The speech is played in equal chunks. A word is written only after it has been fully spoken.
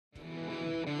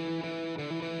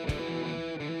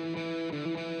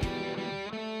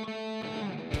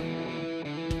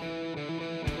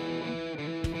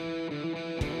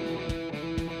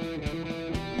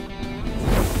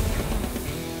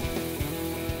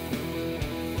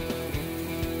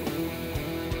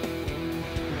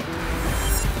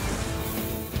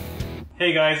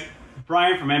Hey guys,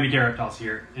 Brian from MBK Reptiles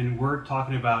here, and we're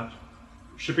talking about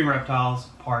shipping reptiles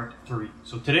part 3.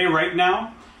 So today, right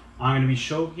now, I'm going to be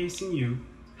showcasing you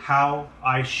how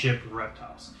I ship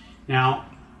reptiles. Now,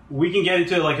 we can get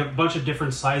into like a bunch of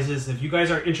different sizes. If you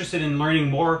guys are interested in learning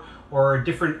more or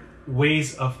different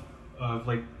ways of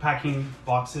like packing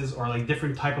boxes or like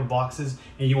different type of boxes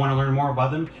and you want to learn more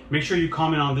about them, make sure you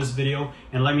comment on this video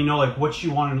and let me know like what you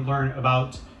want to learn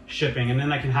about shipping, and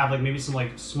then I can have like maybe some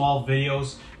like small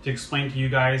videos to explain to you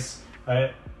guys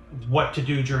what to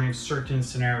do during certain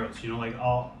scenarios. You know, like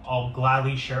I'll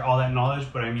gladly share all that knowledge,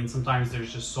 but I mean sometimes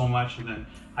there's just so much and then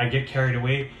I get carried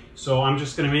away. So I'm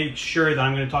just going to make sure that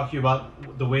I'm going to talk to you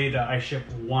about the way that I ship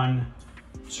one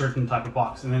certain type of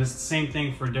box, and then it's the same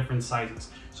thing for different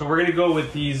sizes. So we're going to go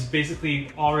with these basically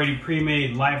already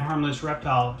pre-made live harmless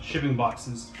reptile shipping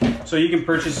boxes. So you can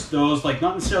purchase those, like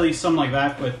not necessarily something like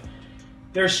that, but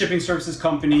they're a shipping services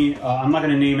company. I'm not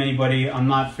going to name anybody. I'm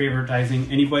not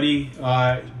favoritizing anybody.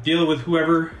 Deal with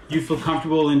whoever you feel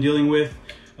comfortable in dealing with.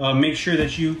 Make sure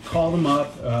that you call them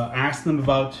up, ask them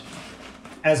about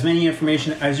as many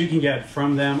information as you can get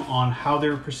from them on how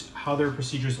their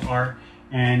procedures are,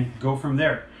 and go from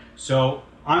there. So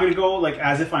I'm going to go like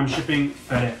as if I'm shipping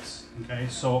FedEx. Okay,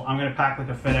 so I'm going to pack like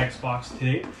a FedEx box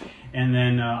today, and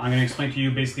then I'm going to explain to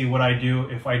you basically what I do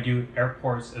if I do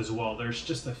airports as well. There's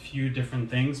just a few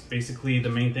different things. Basically, the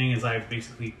main thing is I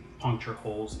basically puncture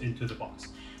holes into the box.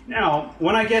 Now,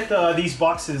 when I get these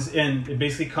boxes in, it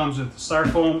basically comes with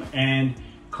styrofoam and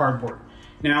cardboard.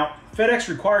 Now, FedEx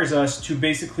requires us to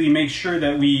basically make sure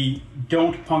that we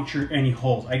don't puncture any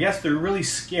holes. I guess they're really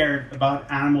scared about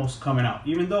animals coming out,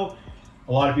 even though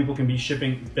a lot of people can be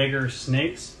shipping bigger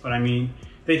snakes, but I mean,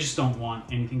 they just don't want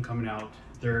anything coming out.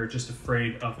 They're just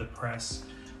afraid of the press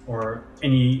or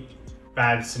any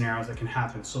bad scenarios that can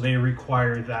happen. So they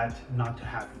require that not to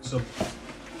happen. So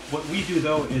what we do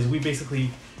though is we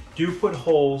basically do put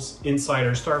holes inside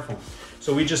our styrofoam.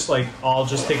 So we just like, I'll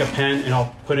just take a pen and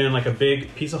I'll put in like a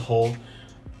big piece of hole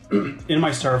in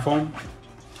my styrofoam,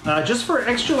 just for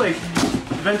extra like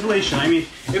ventilation. I mean,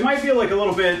 it might feel like a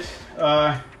little bit,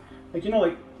 like, you know,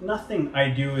 like nothing I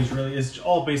do is really, it's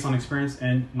all based on experience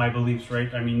and my beliefs,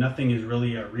 right? I mean, nothing is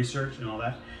really research and all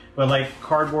that, but like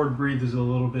cardboard breathes a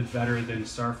little bit better than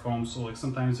styrofoam. So like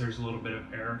sometimes there's a little bit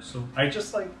of air. So I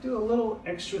just like do a little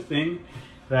extra thing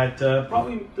that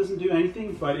probably doesn't do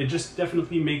anything, but it just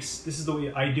definitely makes, this is the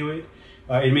way I do it.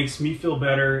 It makes me feel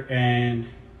better and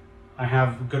I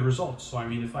have good results. So I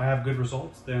mean, if I have good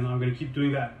results, then I'm gonna keep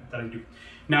doing that I do.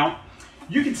 Now,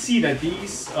 you can see that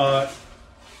these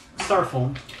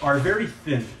styrofoam are very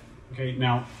thin. Okay,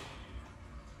 now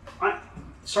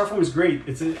styrofoam is great.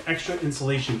 It's an extra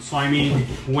insulation. So I mean,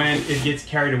 when it gets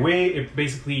carried away, it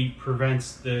basically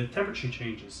prevents the temperature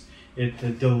changes.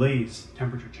 It delays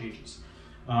temperature changes,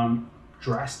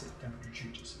 drastic temperature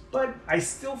changes. But I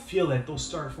still feel that those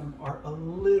styrofoam are a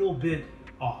little bit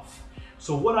off.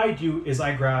 So what I do is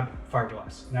I grab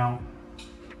fiberglass. Now,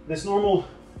 this normal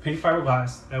pink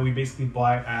fiberglass that we basically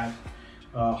buy at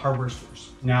hardware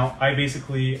stores. Now, I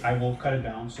will cut it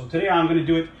down. So today I'm gonna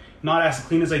do it not as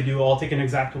clean as I do. I'll take an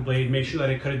X-Acto blade, make sure that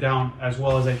I cut it down as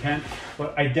well as I can.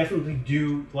 But I definitely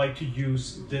do like to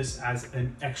use this as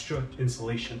an extra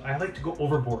insulation. I like to go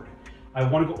overboard. I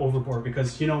wanna go overboard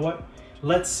because you know what?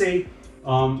 Let's say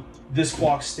this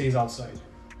box stays outside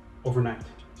overnight.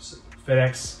 So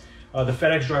FedEx, the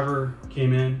FedEx driver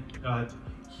came in,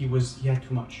 he had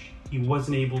too much. He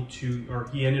wasn't able to, or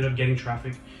he ended up getting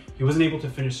traffic. He wasn't able to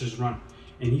finish his run.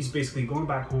 And he's basically going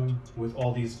back home with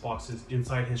all these boxes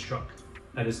inside his truck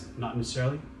that is not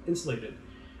necessarily insulated.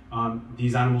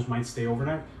 These animals might stay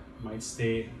overnight, might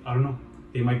stay, I don't know,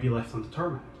 they might be left on the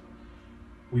tarmac.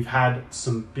 We've had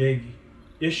some big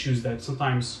issues that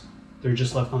sometimes they're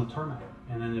just left on the tarmac.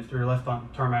 And then if they're left on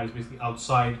the tarmac, it's basically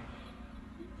outside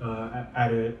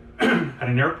at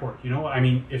an airport. You know, I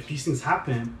mean, if these things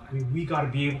happen, I mean, we got to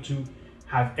be able to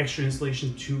have extra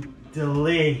insulation to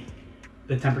delay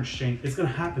the temperature change. It's gonna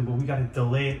happen, but we got to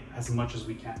delay it as much as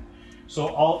we can.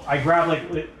 So I grab like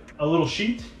a little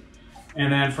sheet,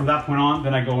 and then from that point on,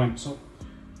 then I go in. So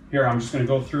here, I'm just gonna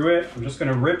go through it. I'm just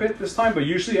gonna rip it this time, but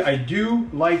usually I do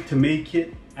like to make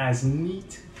it as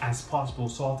neat as possible.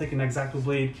 So I'll take an X-Acto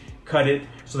blade, cut it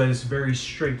so that it's very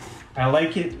straight. I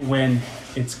like it when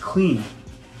it's clean.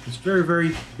 It's very,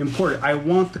 very important. I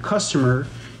want the customer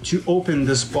to open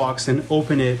this box and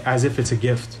open it as if it's a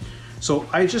gift. So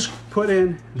I just put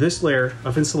in this layer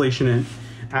of insulation in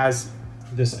as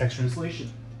this extra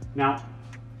insulation. Now,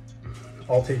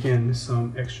 I'll take in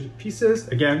some extra pieces.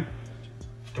 Again,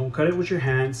 don't cut it with your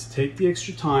hands. Take the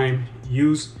extra time.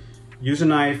 Use a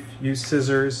knife, use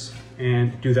scissors,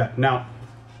 and do that. Now,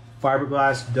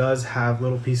 fiberglass does have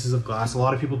little pieces of glass. A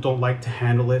lot of people don't like to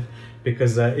handle it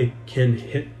because it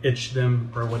can itch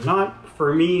them or whatnot.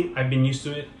 For me, I've been used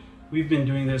to it. We've been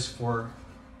doing this for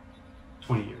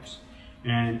 20 years,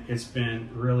 and it's been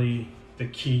really the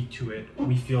key to it.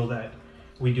 We feel that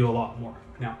we do a lot more.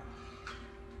 Now,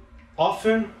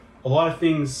 often, a lot of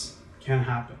things can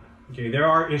happen. Okay, there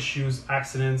are issues,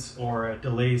 accidents, or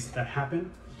delays that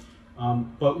happen.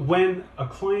 But when a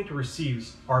client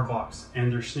receives our box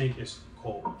and their snake is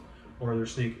cold, or their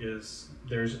snake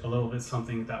there's a little bit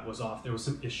something that was off, there was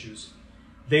some issues,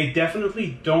 they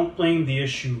definitely don't blame the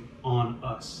issue on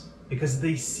us, because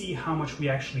they see how much we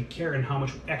actually care and how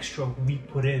much extra we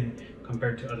put in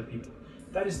compared to other people.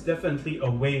 That is definitely a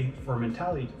way for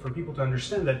mentality for people to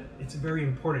understand that it's very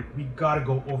important. We gotta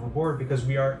go overboard because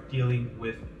we are dealing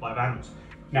with live animals.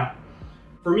 Now,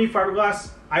 for me,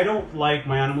 fiberglass, I don't like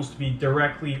my animals to be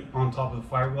directly on top of the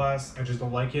fiberglass. I just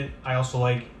don't like it. I also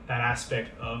like that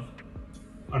aspect of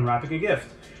unwrapping a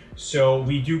gift. So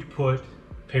we do put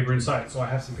paper inside. So I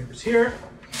have some papers here.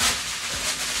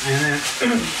 And then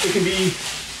it can be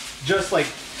just like,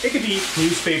 it could be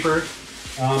newspaper.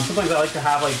 Sometimes I like to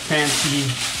have like fancy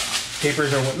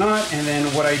papers or whatnot. And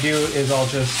then what I do is I'll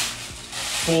just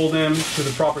fold them to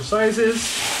the proper sizes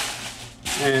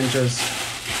and just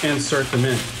insert them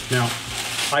in. Now,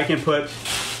 I can put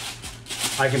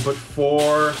 4, I can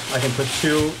put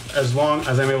 2, as long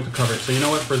as I'm able to cover it. So you know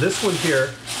what, for this one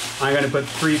here, I'm gonna put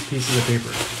 3 pieces of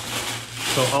paper.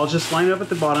 So I'll just line it up at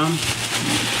the bottom.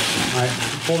 I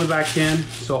fold it back in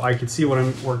so I can see what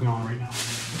I'm working on right now.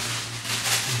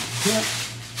 Yep.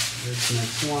 There's the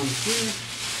next one too.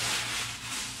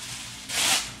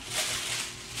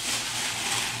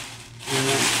 And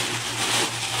then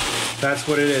that's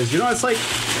what it is. You know, it's like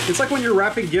when you're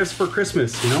wrapping gifts for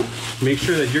Christmas, you know? Make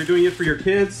sure that you're doing it for your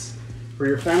kids, for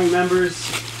your family members.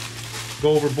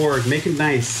 Go overboard, make it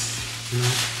nice, you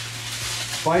know?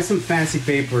 Buy some fancy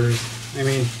papers. I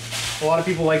mean, a lot of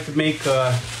people like to make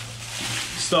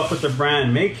stuff with the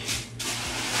brand. Make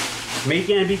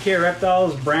NBK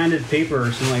Reptiles branded paper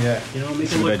or something like that. You know,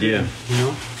 make it look good, you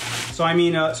know? So I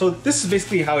mean, so this is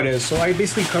basically how it is. So I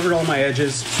basically covered all my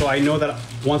edges, so I know that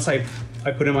once I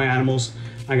put in my animals,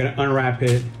 I'm gonna unwrap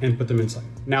it and put them inside.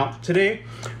 Now today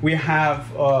we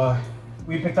have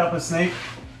we picked up a snake.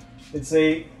 It's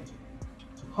a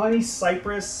honey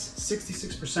cypress,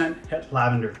 66% het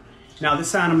lavender. Now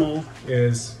this animal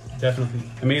is definitely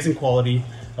amazing quality,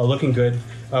 looking good.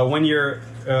 When you're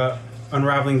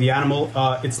unraveling the animal,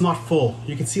 it's not full.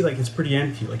 You can see like it's pretty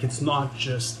empty, like it's not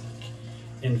just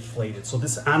inflated. So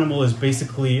this animal is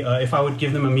basically, if I would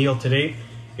give them a meal today,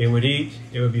 it would eat,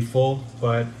 it would be full,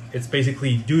 but it's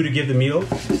basically due to give the meal.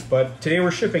 But today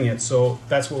we're shipping it, so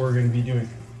that's what we're going to be doing.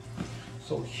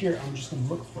 So here, I'm just going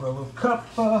to look for a little cup.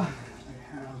 I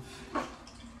have,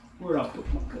 where I'll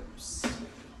put my cups.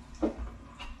 I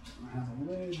have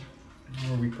a lid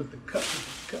where we put the cup.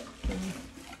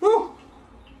 Woo!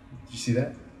 Did you see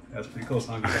that? That was pretty cool.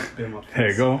 So I'm going to spin them up. There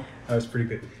you go. That was pretty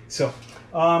good. So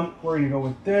we're going to go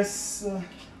with this.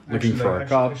 Looking for a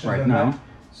cup right now.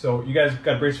 So you guys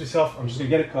got to brace yourself. I'm just going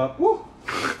to get a cup. Woo!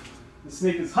 The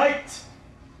snake is hyped.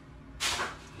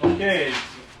 Okay.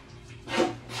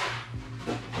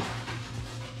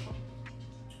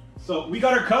 So we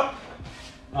got our cup.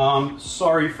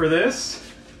 Sorry for this.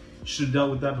 Should have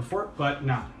dealt with that before, but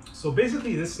no. So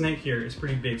basically this snake here is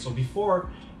pretty big. So before,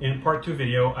 in part 2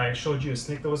 video, I showed you a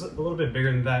snake that was a little bit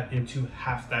bigger than that into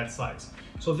half that size.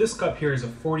 So this cup here is a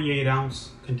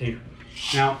 48-ounce container.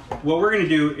 Now, what we're gonna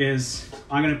do is,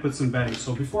 I'm gonna put some bedding.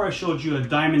 So before I showed you a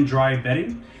diamond dry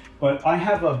bedding, but I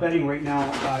have a bedding right now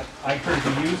I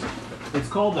currently use. It's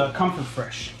called Comfort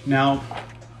Fresh. Now,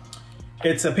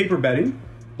 it's a paper bedding,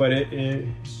 but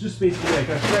it's just basically like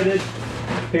a threaded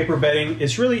paper bedding.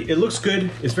 It's really, it looks good.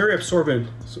 It's very absorbent,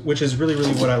 which is really,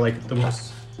 really what I like the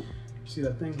most. See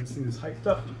that thing? This thing is hyped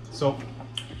up. So,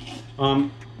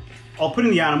 I'll put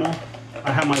in the animal.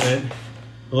 I have my lid.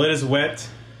 The lid is wet.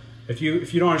 If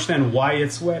you don't understand why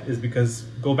it's wet, is because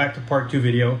go back to part 2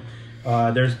 video.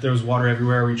 There's water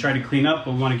everywhere. We try to clean up,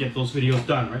 but we want to get those videos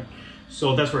done, right?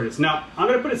 So that's where it is. Now I'm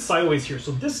gonna put it sideways here.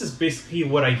 So this is basically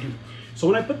what I do. So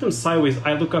when I put them sideways,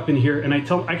 I look up in here and I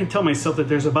can tell myself that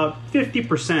there's about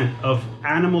 50% of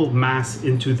animal mass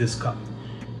into this cup.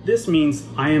 This means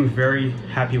I am very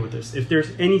happy with this. If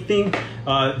there's anything,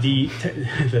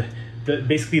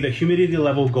 basically the humidity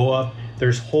level go up.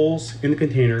 There's holes in the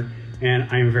container, and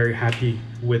I am very happy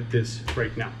with this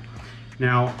right now.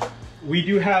 Now, we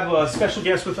do have a special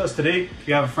guest with us today.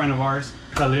 We have a friend of ours,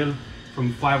 Khalil.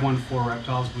 from 514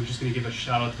 Reptiles. We're just gonna give a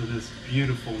shout out to this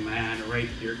beautiful man right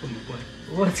here. Come on, buddy.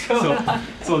 What's going on?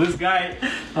 So this guy,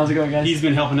 how's it going, guys? He's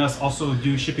been helping us also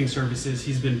do shipping services.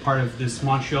 He's been part of this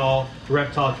Montreal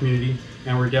reptile community,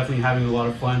 and we're definitely having a lot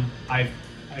of fun. I've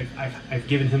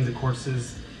given him the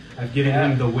courses. I've given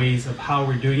him the ways of how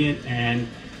we're doing it, and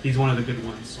he's one of the good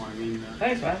ones. So I mean,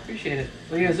 thanks, man. Appreciate it.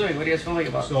 What are you guys doing? What are you guys filming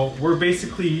about? So we're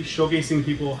basically showcasing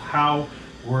people how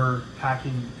we're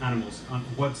packing animals.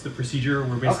 What's the procedure?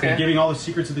 We're basically giving all the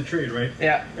secrets of the trade, right?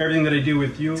 Yeah. Everything that I do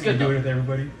with you, I do it with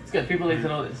everybody. It's good. People need to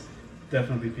know this.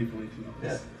 Definitely, people need to know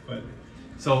this. Yeah. But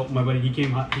so my buddy, he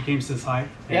came says hi.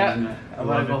 Yeah. And, I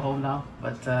want to go home now,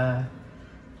 but yeah,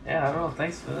 I don't know.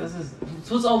 Thanks for this.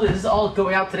 So what's all this? Is this all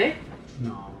going out today?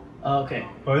 No. Okay.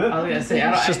 Oh, is it? I was gonna say,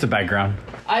 it's just a background.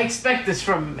 I expect this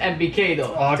from MBK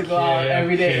though, to go out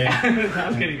every day.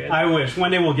 I'm kidding, guys. I wish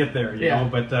one day we'll get there, you know.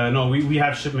 But no, we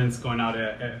have shipments going out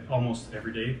almost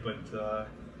every day, but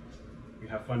we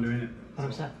have fun doing it.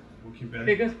 100%. We'll keep at it.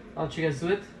 Okay, good. I'll let you guys do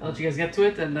it. I'll let you guys get to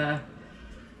it, and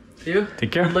you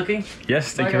take care. Good looking.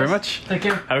 Yes, thank you very much. Take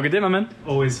care. Have a good day, my man.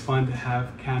 Always fun to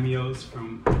have cameos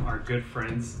from our good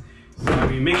friends. So I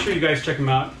mean, make sure you guys check him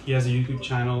out. He has a YouTube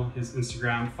channel, his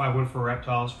Instagram, 514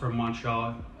 Reptiles from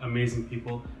Montreal. Amazing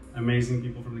people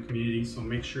from the community. So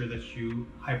make sure that you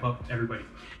hype up everybody.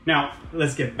 Now,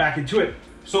 let's get back into it.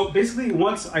 So basically,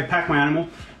 once I pack my animal,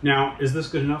 now, is this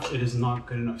good enough? It is not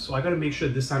good enough. So I gotta make sure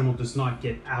this animal does not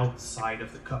get outside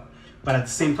of the cup. But at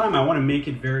the same time, I wanna make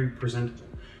it very presentable.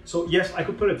 So yes, I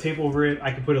could put a tape over it,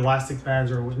 I could put elastic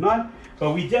bands or whatnot,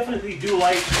 but we definitely do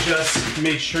like to just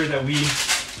make sure that we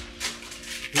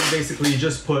basically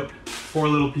just put 4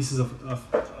 little pieces of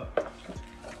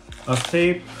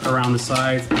tape around the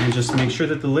sides and just make sure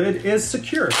that the lid is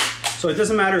secure. So it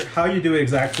doesn't matter how you do it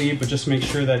exactly, but just make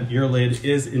sure that your lid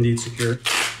is indeed secure.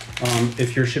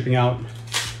 If you're shipping out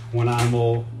one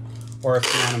animal or a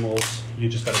few animals, you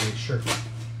just gotta make sure.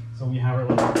 So we have our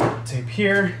little tape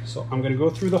here. So I'm gonna go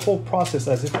through the whole process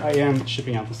as if I am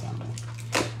shipping out this animal.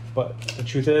 But the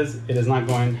truth is, it is not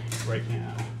going right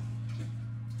now.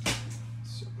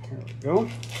 So here we go.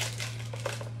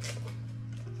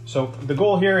 So the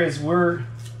goal here is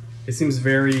it seems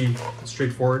very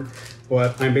straightforward,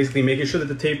 but I'm basically making sure that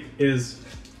the tape is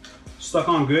stuck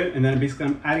on good, and then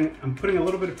basically I'm putting a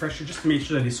little bit of pressure just to make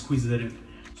sure that it squeezes it in,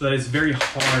 so that it's very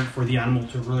hard for the animal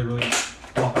to really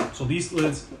pop out. So these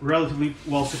lids relatively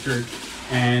well secured,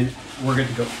 and we're good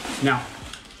to go. Now,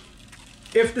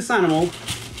 if this animal,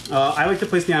 I like to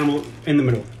place the animal in the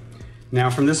middle. Now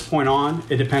from this point on,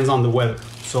 it depends on the weather.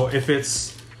 So if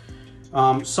it's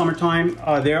summertime,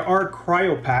 there are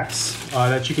cryo packs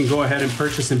that you can go ahead and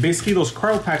purchase, and basically those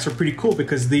cryo packs are pretty cool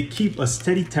because they keep a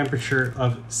steady temperature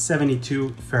of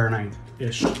 72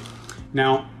 Fahrenheit-ish.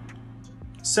 Now,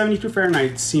 72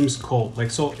 Fahrenheit seems cold,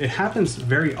 so it happens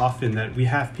very often that we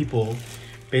have people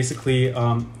basically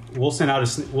we'll send out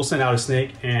a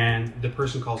snake, and the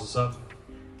person calls us up,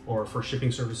 or for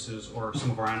shipping services or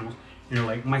some of our animals, and you're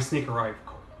like, my snake arrived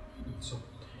cold. So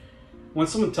when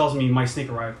someone tells me my snake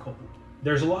arrived cold,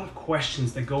 there's a lot of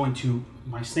questions that go into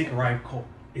my snake arrived cold.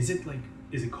 Is it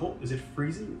cold? Is it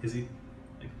freezing? Is it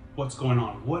what's going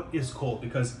on? What is cold?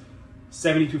 Because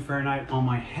 72 Fahrenheit on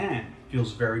my hand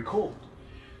feels very cold.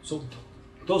 So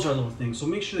those are little things. So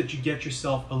make sure that you get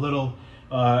yourself a little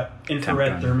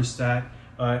infrared thermostat,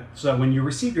 so that when you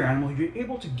receive your animal, you're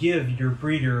able to give your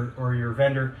breeder or your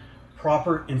vendor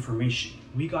proper information.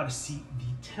 We got to see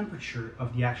the temperature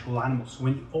of the actual animal. So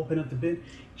when you open up the bin,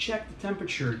 check the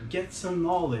temperature, get some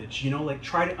knowledge,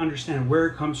 try to understand where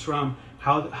it comes from,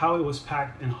 how it was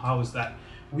packed, and how is that.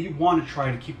 We want to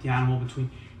try to keep the animal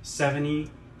between 70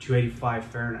 to 85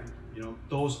 Fahrenheit.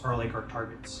 Those are like our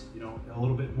targets. A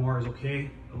little bit more is okay,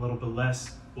 a little bit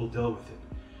less, we'll deal with it.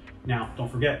 Now, don't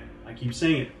forget, I keep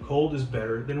saying it, cold is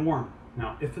better than warm.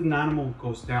 Now, if an animal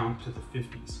goes down to the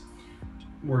 50s,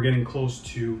 we're getting close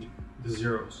to the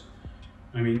zeros.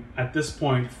 I mean, at this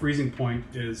point, freezing point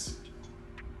is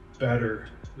better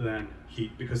than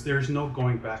heat, because there's no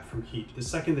going back from heat. The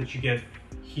second that you get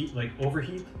heat, like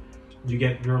overheat, you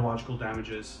get neurological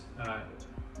damages.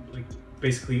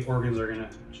 Basically organs are gonna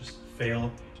just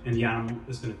fail and the animal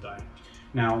is gonna die.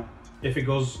 Now, if it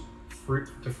goes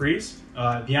to freeze,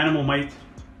 the animal might,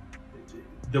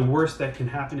 the worst that can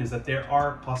happen is that there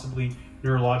are possibly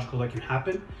neurological that can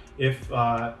happen if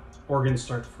organs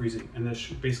start freezing, and there's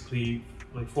basically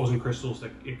like frozen crystals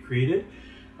that get created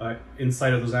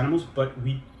inside of those animals, but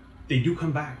they do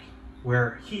come back,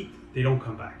 where heat, they don't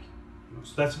come back.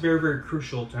 So that's very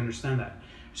crucial to understand that.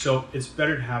 So it's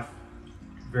better to have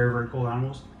very cold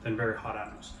animals than very hot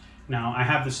animals. Now, I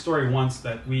have this story once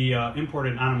that we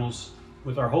imported animals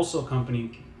with our wholesale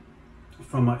company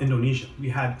from Indonesia. We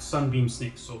had sunbeam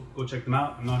snakes, so go check them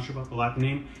out. I'm not sure about the Latin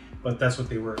name, but that's what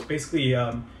they were. Basically,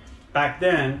 back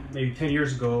then, maybe 10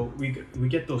 years ago, we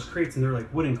get those crates and they're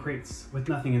like wooden crates with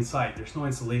nothing inside. There's no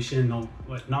insulation, no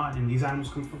whatnot, and these animals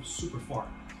come from super far.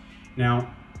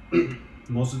 Now,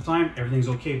 most of the time, everything's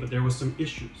okay, but there was some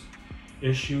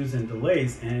issues and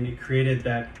delays, and it created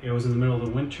that it was in the middle of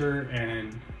the winter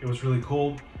and it was really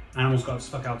cold. Animals got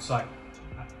stuck outside.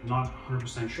 I'm not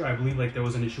 100% sure. I believe like there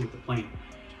was an issue with the plane,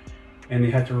 and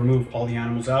they had to remove all the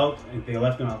animals out, and they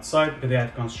left them outside, but they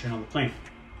had to concentrate on the plane.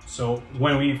 So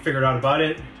when we figured out about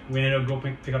it, we ended up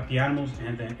going pick up the animals,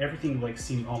 and then everything like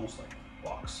seemed almost like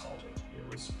rock solid.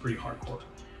 It was pretty hardcore.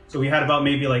 So we had about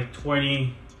maybe like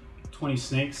 20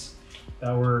 snakes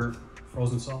that were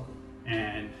frozen solid,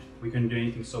 and we couldn't do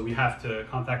anything. So we have to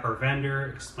contact our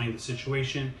vendor, explain the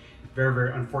situation. Very,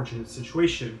 very unfortunate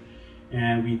situation,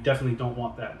 and we definitely don't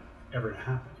want that ever to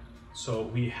happen. So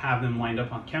we have them lined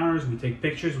up on counters, we take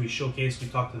pictures, we showcase, we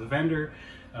talk to the vendor,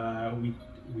 we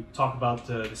talk about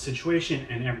the situation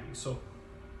and everything. So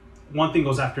one thing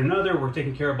goes after another, we're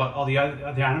taking care about all the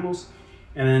other animals,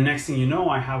 and then the next thing you know,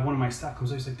 I have one of my staff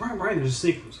comes up, he's like, Brian, there's a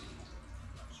snake loose.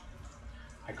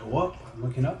 I go up, I'm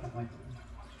looking up, I'm like,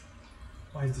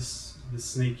 why is this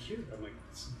snake here? I'm like,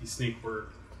 these snakes were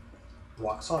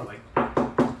rock solid, like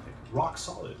rock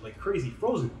solid, like crazy,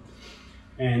 frozen.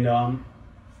 And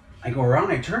I go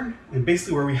around, I turn, and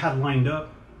basically where we had lined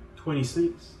up 20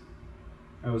 snakes,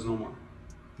 there was no more,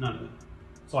 none of them.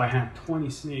 So I had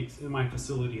 20 snakes in my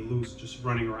facility loose, just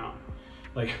running around,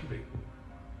 like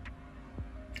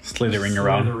slithering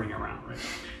around, right?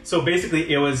 So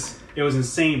basically it was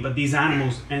insane, but these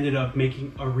animals ended up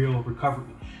making a real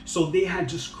recovery. So they had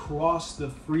just crossed the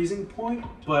freezing point,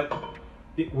 but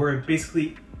where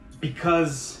basically,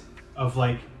 because of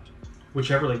like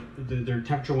whichever, like their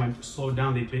temperature slowed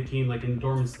down, they became like in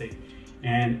dormant state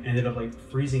and ended up like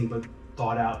freezing, but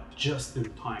thawed out just in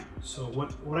time. So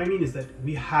what I mean is that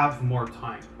we have more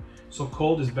time. So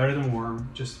cold is better than warm,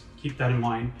 just keep that in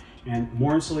mind. And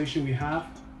more insulation we have,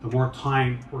 the more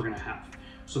time we're gonna have.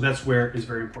 So that's where it's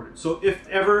very important. So if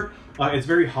ever it's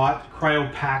very hot,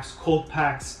 cryo packs, cold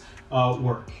packs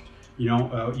work. You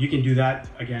know, you can do that.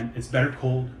 Again, it's better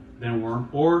cold than warm,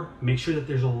 or make sure that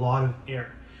there's a lot of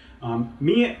air. I'm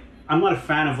not a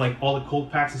fan of like all the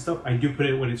cold packs and stuff. I do put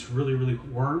it when it's really, really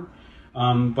warm.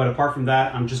 But apart from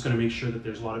that, I'm just gonna make sure that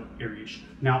there's a lot of aeration.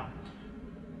 Now,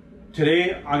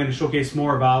 today I'm gonna showcase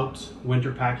more about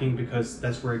winter packing, because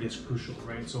that's where it gets crucial,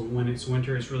 right? So when it's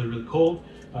winter, it's really, really cold.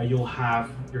 You'll have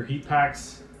your heat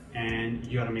packs, and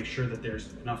you gotta make sure that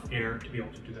there's enough air to be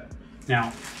able to do that.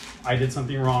 Now, I did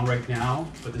something wrong right now,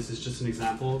 but this is just an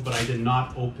example, but I did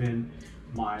not open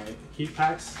my heat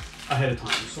packs ahead of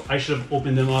time. So I should have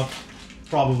opened them up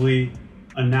probably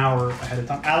an hour ahead of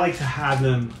time. I like to have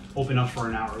them open up for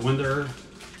an hour.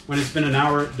 When it's been an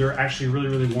hour, they're actually really,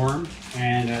 really warm,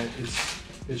 and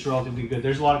it's relatively good.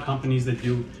 There's a lot of companies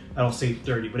that'll say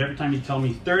 30, but every time you tell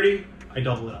me 30, I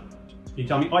double it up. You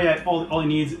tell me, oh yeah, all it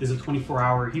needs is a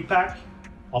 24-hour heat pack,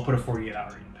 I'll put a 48-hour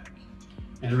heat pack.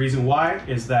 And the reason why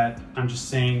is that I'm just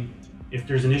saying, if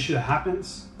there's an issue that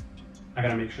happens, I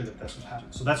gotta make sure that that's what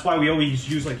happens. So that's why we always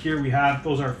use, like here we have,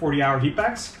 those are 40-hour heat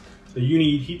packs, the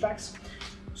uni heat packs.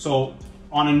 So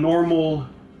on a normal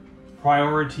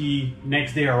priority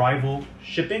next day arrival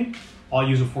shipping, I'll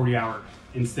use a 40-hour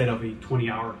instead of a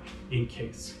 20-hour in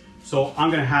case. So I'm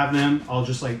gonna have them,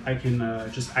 I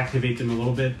can just activate them a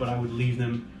little bit, but I would leave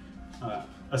them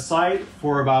aside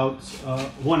for about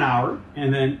 1 hour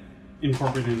and then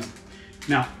incorporate them.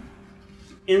 Now,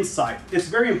 inside, it's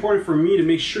very important for me to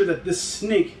make sure that this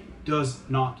snake does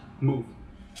not move.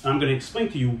 And I'm gonna explain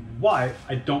to you why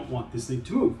I don't want this snake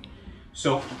to move.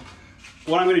 So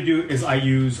what I'm gonna do is I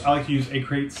like to use egg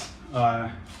crates.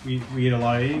 We eat a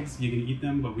lot of eggs, you can eat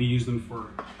them, but we use them for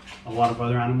a lot of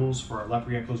other animals. For our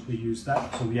leopard geckos, we use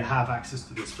that. So we have access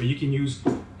to this, but you can use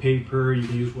paper, you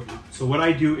can use whatnot. So what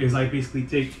I do is I basically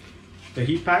take the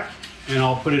heat pack and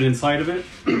I'll put it inside of it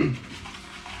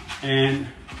and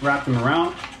wrap them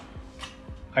around.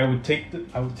 I would take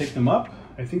them up.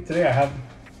 I think today I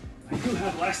do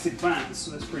have elastic bands,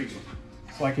 so that's pretty good.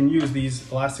 So I can use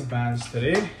these elastic bands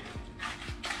today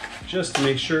just to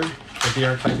make sure that they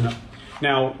are tightened up.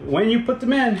 Now, when you put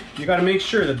them in, you gotta make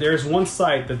sure that there's one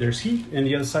side that there's heat and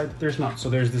the other side that there's not.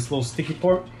 So there's this little sticky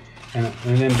part, and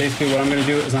then basically what I'm gonna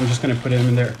do is I'm just gonna put them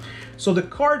in there. So the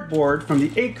cardboard from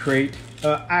the egg crate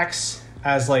acts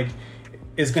as like,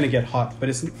 it's gonna get hot, but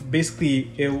it's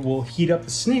basically, it will heat up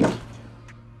the snake,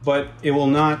 but it will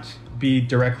not be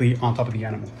directly on top of the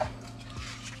animal.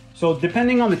 So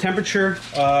depending on the temperature,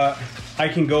 I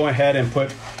can go ahead and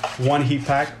put one heat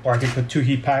pack, or I can put 2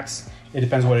 heat packs. It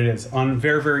depends what it is. On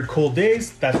very, very cold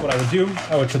days, that's what I would do.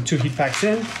 I would put 2 heat packs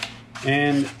in,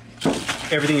 and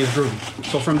everything is groovy.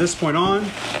 So from this point on,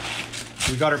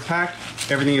 we got our pack,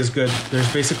 everything is good.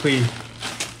 There's basically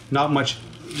not much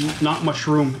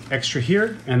room extra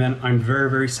here, and then I'm very,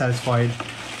 very satisfied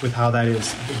with how that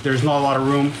is. There's not a lot of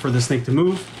room for this thing to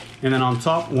move, and then on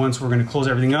top, once we're gonna close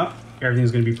everything up,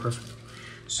 everything's gonna be perfect.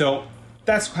 So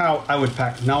that's how I would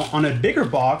pack. Now on a bigger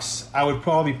box, I would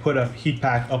probably put a heat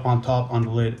pack up on top on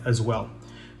the lid as well.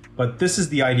 But this is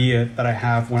the idea that I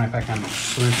have when I pack animals.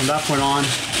 So then from that point on,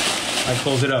 I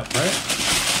close it up, right?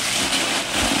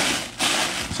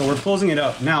 So we're closing it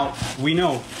up. Now, we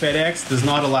know FedEx does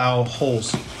not allow holes.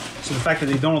 So the fact that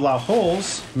they don't allow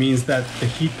holes means that the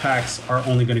heat packs are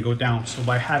only gonna go down. So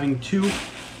by having 2,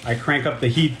 I crank up the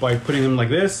heat by putting them like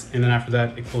this, and then after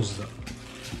that, it closes up.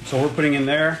 So we're putting in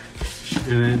there,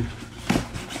 and then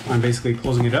I'm basically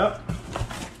closing it up,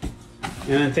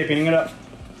 and then taping it up.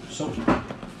 So,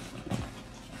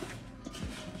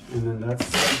 and then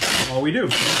that's all we do.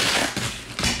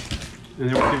 And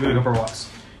then we're giving it up our box.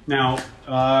 Now,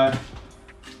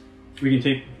 we can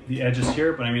take the edges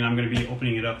here, but I mean, I'm gonna be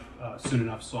opening it up soon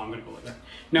enough, so I'm gonna go like that.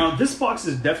 Now, this box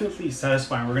is definitely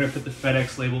satisfying. We're gonna put the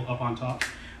FedEx label up on top.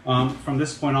 From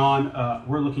this point on,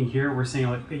 we're looking here, we're saying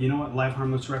like, hey, you know what, live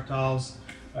harmless reptiles,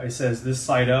 it says this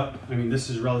side up. I mean, this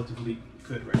is relatively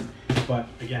good, right? But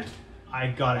again, I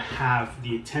gotta have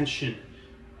the attention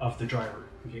of the driver,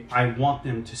 okay? I want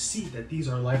them to see that these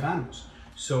are live animals.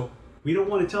 So we don't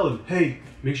want to tell them, hey,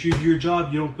 make sure you do your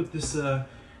job, you don't put this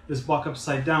this box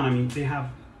upside down. I mean, they have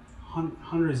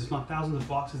hundreds, if not thousands of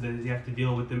boxes that they have to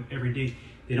deal with them every day.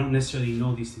 They don't necessarily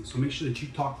know these things. So make sure that you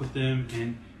talk with them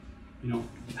and, you know,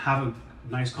 have a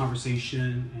nice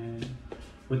conversation and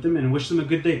with them and wish them a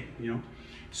good day, you know.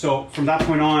 So from that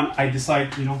point on, I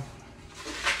decide, you know,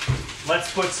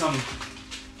 let's put some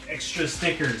extra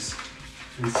stickers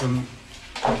and some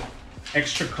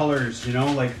extra colors, you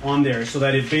know, like on there, so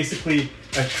that it basically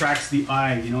attracts the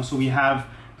eye, you know. So we have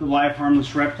the live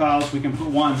harmless reptiles. We can put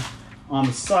one on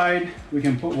the side, we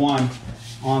can put one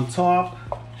on top.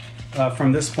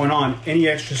 From this point on, any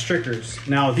extra stickers.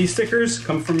 Now these stickers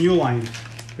come from Uline.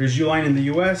 There's Uline in the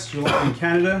US, Uline in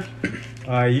Canada.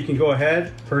 You can go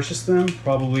ahead, purchase them.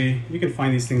 Probably, you can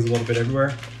find these things a little bit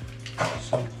everywhere.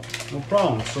 So, no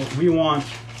problem. So we want,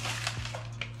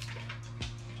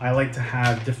 I like to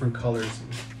have different colors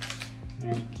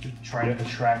and try to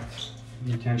attract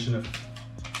the attention of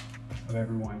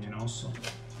everyone, you know. So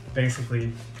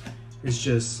basically, it's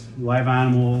just live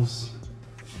animals,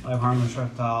 live harmless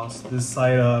reptiles, this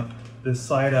side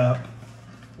up,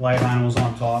 live animals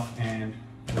on top, and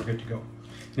we're good to go.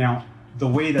 Now, the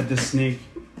way that this snake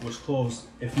was closed,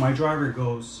 if my driver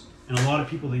goes, and a lot of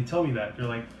people, they tell me that, they're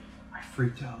like, I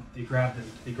freaked out. They grab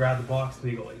the box,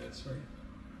 and they go like this, right?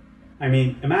 I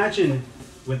mean, imagine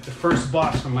with the first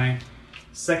box from my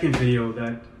second video,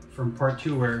 that from part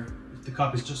 2, where the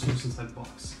cup is just loose inside the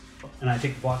box, and I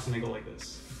take the box and I go like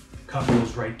this. The cup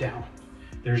goes right down.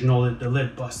 There's no lid, the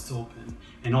lid busts open,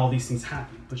 and all these things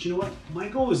happen. But you know what? My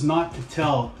goal is not to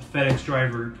tell the FedEx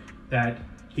driver that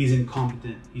he's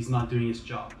incompetent, he's not doing his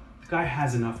job. The guy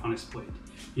has enough on his plate.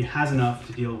 He has enough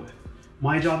to deal with.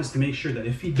 My job is to make sure that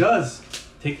if he does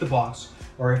take the box,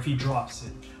 or if he drops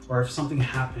it, or if something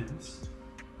happens,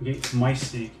 okay, my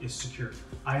snake is secure.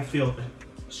 I feel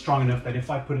strong enough that if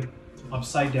I put it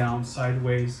upside down,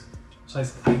 sideways,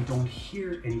 I don't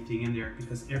hear anything in there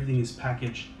because everything is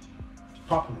packaged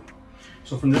properly.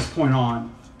 So from this point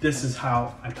on, this is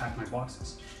how I pack my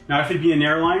boxes. Now, if it'd be an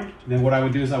airline, then what I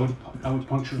would do is I would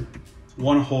puncture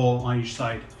one hole on each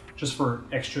side just for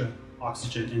extra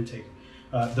oxygen intake.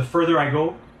 The further I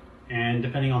go, and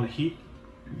depending on the heat,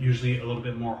 usually a little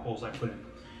bit more holes I put in.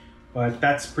 But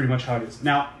that's pretty much how it is.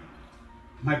 Now,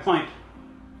 my client,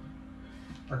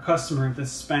 our customer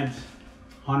that's spent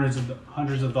hundreds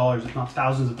of dollars, if not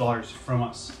thousands of dollars from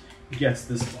us, gets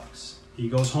this box. He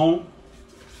goes home,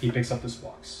 he picks up this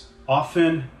box.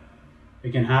 Often,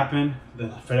 it can happen, the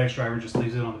FedEx driver just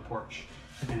leaves it on the porch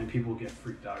and people get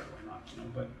freaked out or whatnot, you know.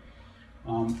 But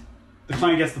the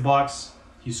client gets the box,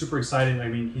 he's super excited. I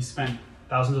mean, he spent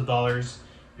thousands of dollars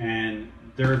and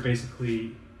they're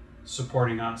basically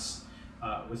supporting us.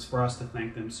 It's for us to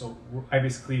thank them. So I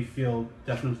basically feel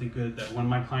definitely good that when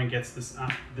my client gets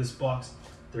this box,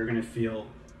 they're gonna feel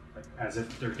like as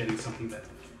if they're getting something that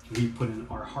we put in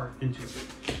our heart into it.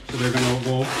 So they're gonna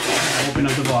go open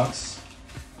up the box,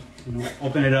 you know,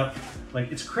 open it up like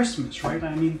it's Christmas, right?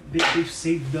 I mean, they've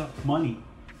saved up money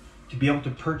to be able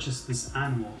to purchase this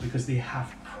animal because they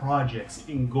have projects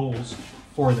and goals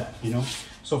for that, you know?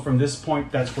 So from this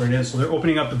point, that's where it is. So they're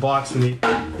opening up the box and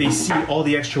they see all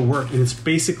the extra work, and it's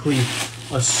basically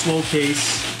a slow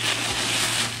case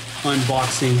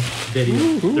unboxing video.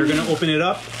 Ooh. They're gonna open it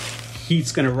up,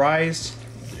 heat's gonna rise,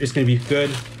 it's gonna be good,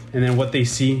 and then what they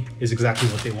see is exactly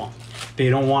what they want. They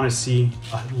don't wanna see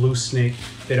a loose snake,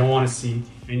 they don't wanna see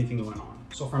anything going on.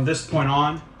 So from this point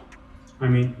on, I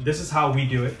mean, this is how we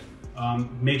do it.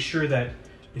 Make sure that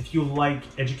if you like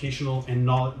educational and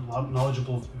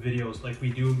knowledgeable videos like we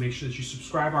do, make sure that you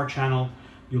subscribe our channel,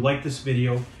 you like this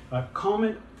video,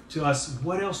 comment to us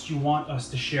what else you want us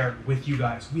to share with you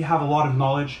guys. We have a lot of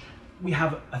knowledge, we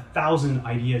have 1,000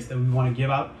 ideas that we want to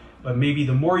give out, but maybe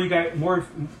the more you guys, more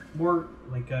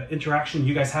interaction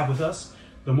you guys have with us,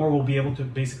 the more we'll be able to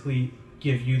basically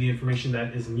give you the information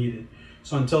that is needed.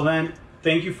 So until then,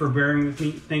 thank you for bearing with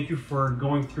me. Thank you for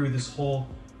going through this whole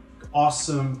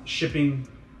awesome shipping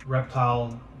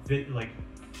reptile 3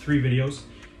 videos,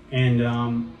 and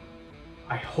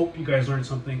I hope you guys learned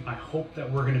something. I hope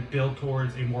that we're going to build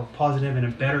towards a more positive and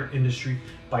a better industry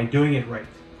by doing it right.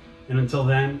 And until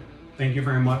then, thank you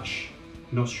very much.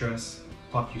 No stress.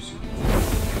 Talk to you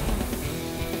soon.